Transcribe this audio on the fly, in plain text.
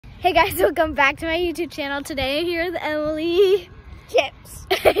Hey guys, welcome back to my YouTube channel. Today I'm here with Emily. Chips.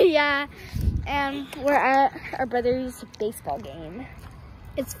 Yeah, and we're at our brother's baseball game.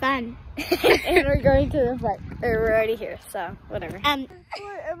 It's fun. And we're going to the park. Or we're already here, so whatever.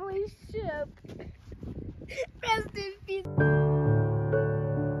 For Emily's ship. Rest in peace. Oh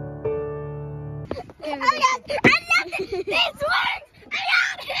my god, I love it! This works! I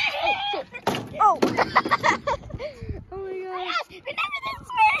got it! Oh! Oh my Oh my god. gosh, remember this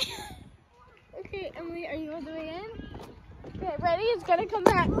word? Okay, Emily, are you all the way in? Okay, ready? It's gonna come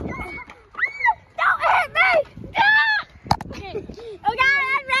back. Don't hit me! Okay. Oh god,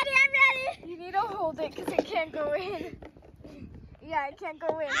 I'm ready! You need to hold it because it can't go in. Yeah, it can't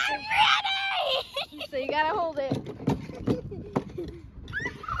go in. I'm ready! So you gotta hold it.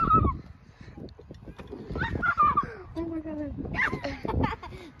 Oh my god.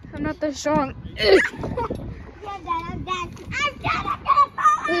 I'm not that strong. I'm done. I'm gonna fall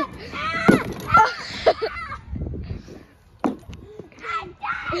off! I'm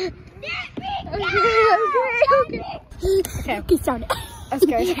done! Let me go! Okay. Okay, sorry. I'm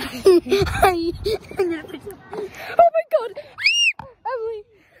scared. Oh my god! Emily!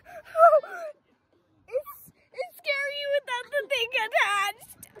 Oh, it's scary without the thing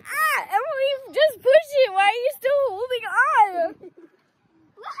attached! Ah! Emily, just push it! Why are you still holding on?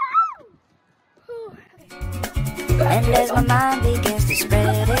 And as my mind begins to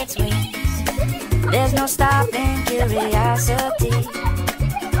spread its wings, there's no stopping curiosity.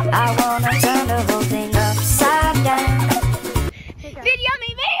 I wanna turn the whole thing upside down. Video me!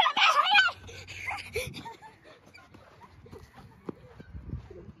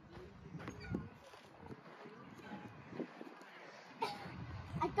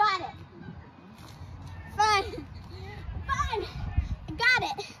 I got it! Fun! Fun! I got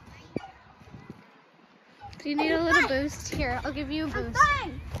it! Do you need a little boost? Here, I'll give you a I'm boost.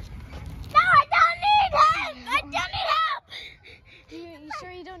 fine! No, I don't need help! I don't need help! You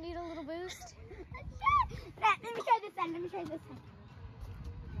sure you don't need a little boost? Let me try this side. Let me try this side.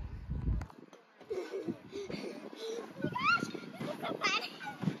 Oh my gosh, this is so fun.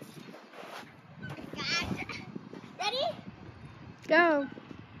 Gosh. Ready? Go.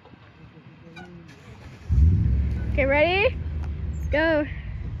 Okay, ready? Go.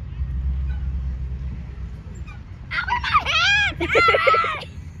 Ow, in my hand!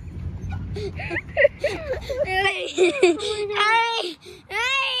 Hey!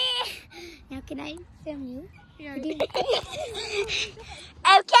 Now can I film you? Yeah. Okay.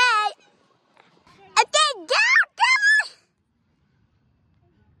 Okay, go!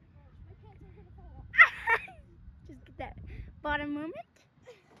 Just get that bottom moment.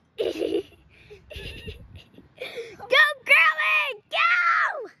 Go, girlie!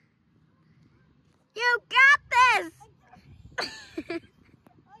 Go! You got this!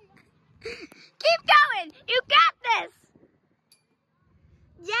 Keep going! You got this!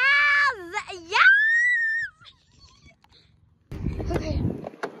 Yes! Yes! Okay.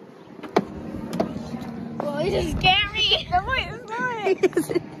 Well, this is scary. No, wait, it's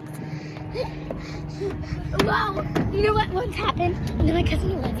not. Wow. You know what once happened? You know my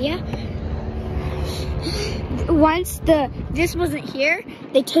cousin Olivia? Once this wasn't here,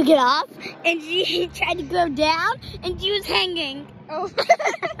 they took it off and she tried to go down and she was hanging. Oh.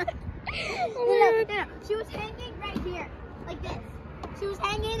 No. She was hanging right here, like this. She was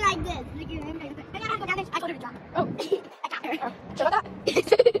hanging like this. I gotta go down there. I told her to jump. Oh. I got her. Should I that?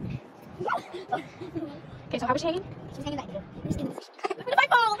 Okay, so how was she hanging? She was hanging like this. What if I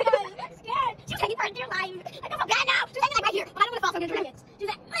fall? I'm scared. She was hanging for dear life. I don't feel bad now. She was hanging like right here. But I don't want to fall from your dragons. She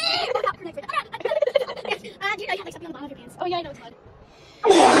was like, do you know you have like something on the bottom of your pants? Oh yeah, I know it's mud.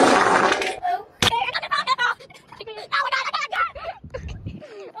 Okay, I got the ball. Oh my god,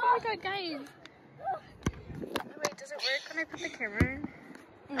 Oh my god, guys. Wait, does it work when I put the camera in?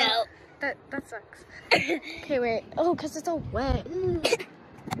 No. Oh, that sucks. Okay, wait. Oh, because it's all wet.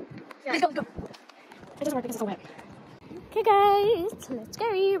 Yeah, go. It doesn't work because it's all wet. Okay, guys. Let's go.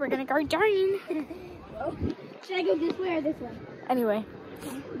 We're gonna go join. Should I go this way or this way? Anyway.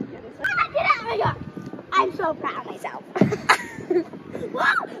 Get out of here! I'm so proud of myself.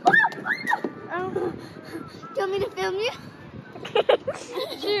 Whoa! Oh. Do you want me to film you?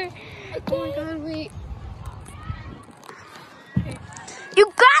 Sure. Oh my god, wait. You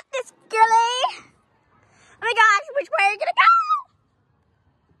got this, girlie! Oh my gosh, which way are you gonna go?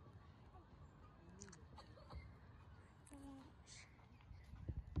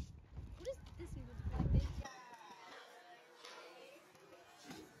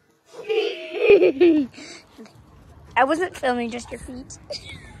 I wasn't filming, just your feet.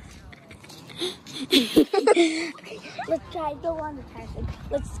 Okay, let's try go on the tire slip.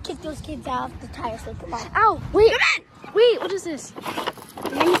 Let's kick those kids off the tire slip. Come on. Ow! Wait! Come on! Wait! What is this?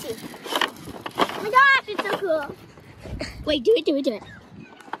 Let me see. Oh my gosh, it's so cool. Wait, do it.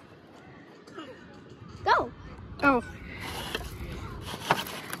 Go. Oh.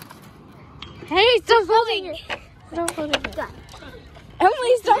 Hey! Stop holding it! Stop holding it. Go.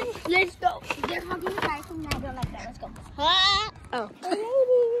 Emily, stop! Let's go. They're hugging the tire slip and I don't like that. Let's go. Oh.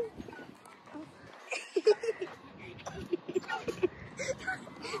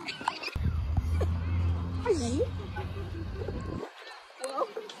 Are you ready? Whoa.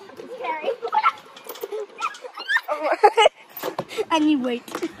 It's scary. I need weight.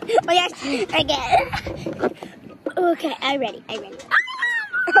 Oh yes, again. Okay, I'm ready.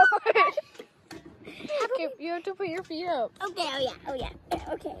 Okay, you have to put your feet up. Okay, oh yeah.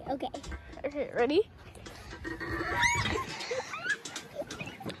 Okay. Okay, ready?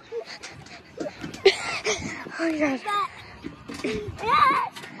 Oh my god.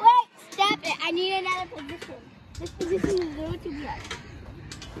 Yes! Wait, stop it. I need another position. This position is a little too hard.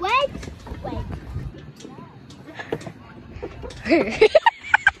 Wait.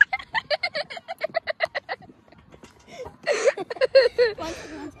 One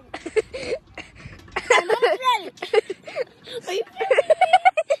second. I'm almost ready. Are you ready?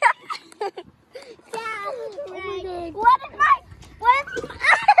 Yeah, right. What if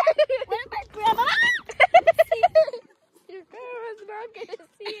my grandma? Your grandma's not gonna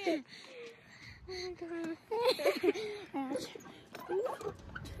see it. Oh my god.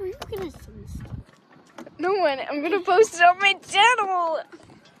 Who are you gonna see? No one. I'm gonna post it on my channel.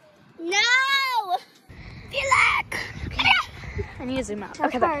 No! Felix! I need to zoom out.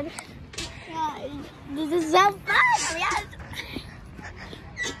 Okay, there. This is so fun! Yes.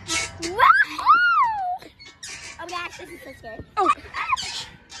 Woo! Oh my gosh, this is so scary. Oh.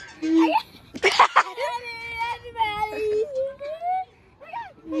 Is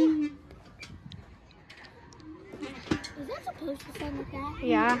that supposed to sound like that?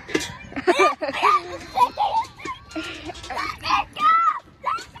 Yeah.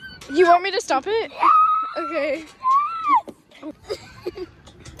 You want me to stop it? Okay.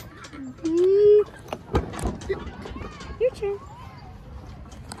 Your turn.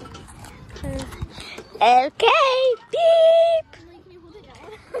 Okay. Beep.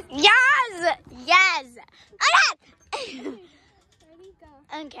 Yes.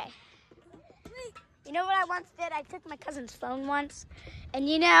 Okay. You know what I once did? I took my cousin's phone once, and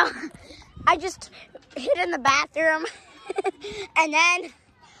you know, I just hid in the bathroom, and then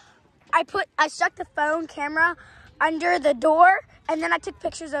I stuck the phone camera under the door, and then I took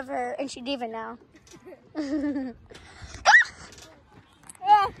pictures of her, and she didn't even know.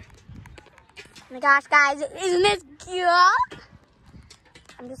 Oh my gosh, guys, isn't this cute?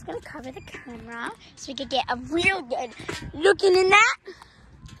 I'm just gonna cover the camera so we can get a real good looking in that.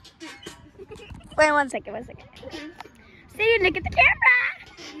 Wait, one second. See, look at the camera.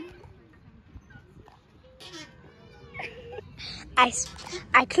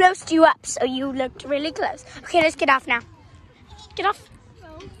 I closed you up so you looked really close. Okay, let's get off now. Get off.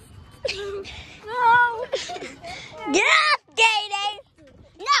 No. Get off, Day-Day.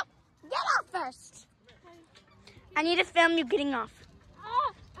 No, get off first. I need to film you getting off.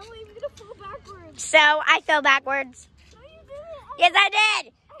 I'm even gonna fall backwards. So I fell backwards. No, you didn't. Yes, I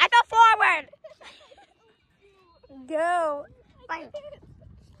did. I fell forward. Go. Fine.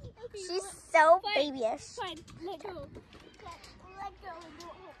 Okay, She's so fine. babyish. Fine, let go. Let go.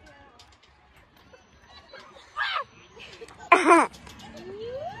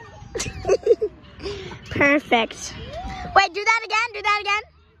 Perfect. Wait, do that again.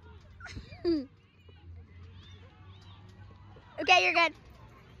 Okay, you're good.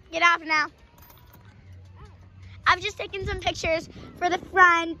 Get off now. I've just taken some pictures for the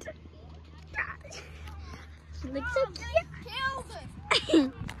front. She looks so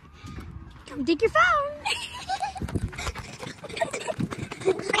cute. Come take your phone.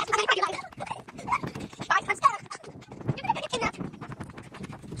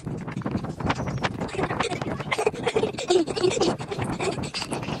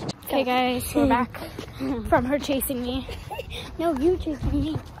 Okay, guys, we're back from her chasing me. No, you chasing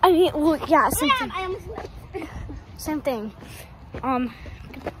me. I mean, well, yeah, same thing. I almost went. Same thing.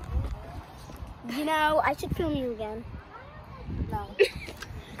 You know, I should film you again. No.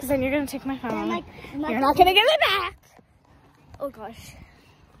 Because then you're gonna take my phone. Like, You're not gonna give it back. Oh gosh.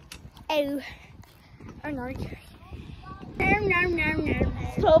 Oh. Oh no. No.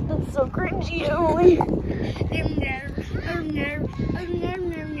 Stop! That's so cringy, Emily.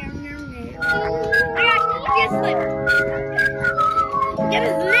 I got to slip. Get a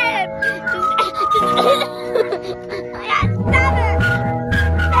slip. Just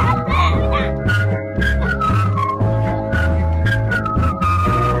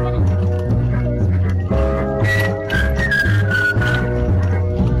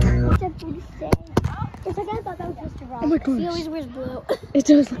Oh my gosh. He always wears blue. It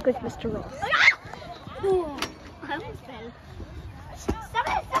does look like Mr. Ross. I almost fell. Stop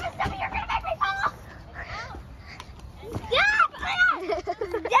it, you're gonna make me fall! Stop it!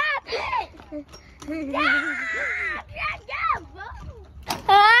 Stop it! Stop!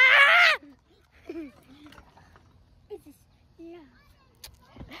 Ah! Yeah.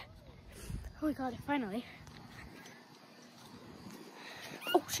 Oh my god, finally.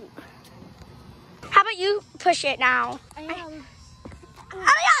 Oh shoot. How about you push it now? I am. Oh my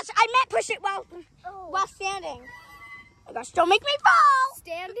gosh, I meant push it while standing. Oh my gosh, don't make me fall!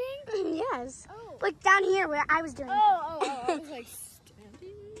 Standing? Yes. Oh. Like down here where I was doing. Oh. I was like,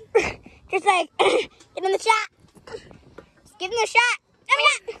 standing? Just like, get in the shot. Just give him the shot. Oh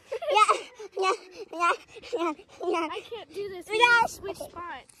yeah. I can't do this. We Yeah. need to switch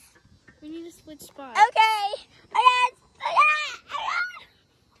spots. We need to switch spots. Okay.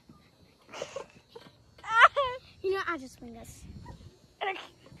 You know, I'll just swing this.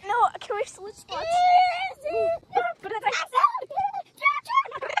 No, can we switch spots?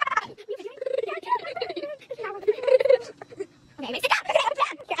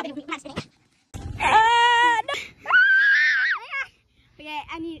 Okay,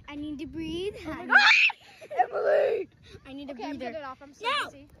 I need to breathe. Emily! I need to Okay, I'm breathe. getting it off. I'm so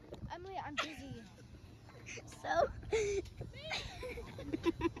busy. Emily, I'm busy. So,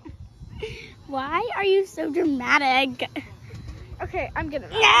 why are you so dramatic? Okay, I'm getting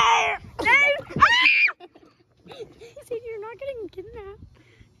it off. No! He said you're not getting kidnapped.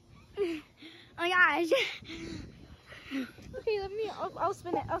 Oh my gosh. Okay, I'll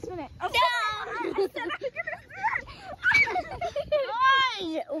spin it. I'll spin it. No!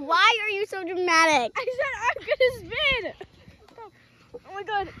 Why are you so dramatic? I said I'm gonna spin. Stop. Oh my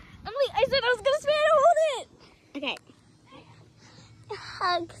god. Emily, I said I was gonna spin. Hold it. Okay.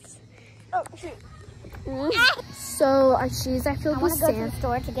 Hugs. Oh, shoot. So, our shoes are filled I with want to go to sand. the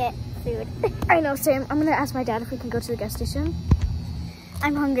store to get food. I know, Sam. I'm gonna ask my dad if we can go to the gas station.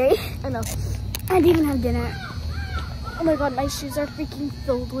 I'm hungry. I know. I didn't even have dinner. Oh my god, my shoes are freaking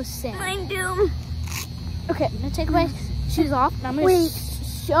filled with sand. Mine do. Okay, I'm gonna take my shoes off and I'm gonna Wait.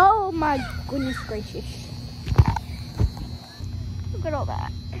 show my goodness gracious. Look at all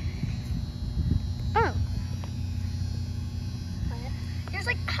that. Oh. There's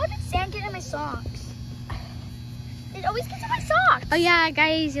like, how did sand get in my socks? It always gets in my socks. Oh yeah,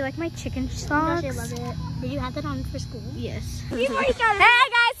 guys, you like my chicken Oh socks? my gosh, I love it. Did you have that on for school? Yes. Hey guys,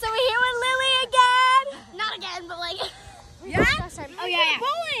 so we're here with Lily again. Not again, but like. Yeah? Oh yeah.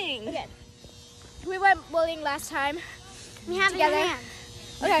 Bowling. Okay. We went bowling last time. We have Together. it in hand.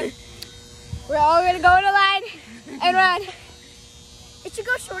 Okay. We're all gonna go in a line and run. It should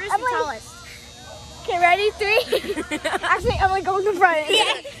go shortest and tallest. Okay, ready? 3. Actually, I'm gonna go in the front.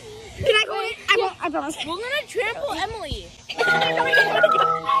 Yeah. Can I go in? I won't. I promise. We're gonna trample Emily.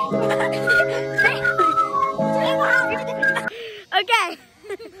 Okay.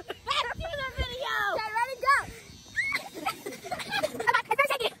 Let's do the video. Okay, ready, go.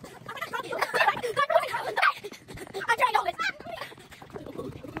 I'm trying to hold it.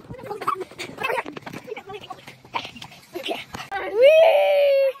 Okay.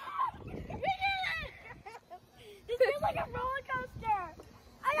 Whee! This feels like a roller coaster.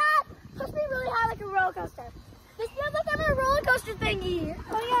 I know. Push me really high like a roller coaster. This feels like I'm in a roller coaster thingy.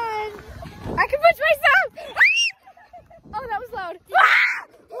 Oh my god. I can push myself. Oh, that was loud.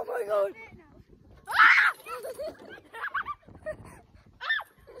 Oh my god.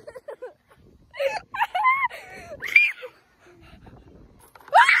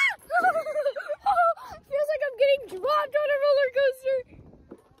 Feels like I'm getting dropped on a roller coaster.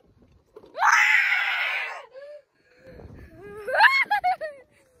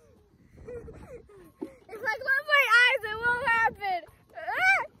 If I close my eyes, it won't happen.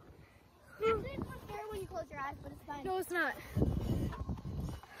 It's not fair when you close your eyes, but it's fine. No, it's not.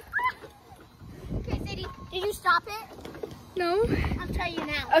 Okay, Sadie, did you stop it? No. I'll try you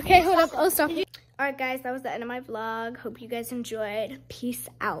now. Okay, hold up. I'll stop. Alright, guys, that was the end of my vlog. Hope you guys enjoyed. Peace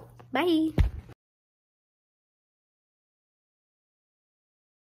out. Bye.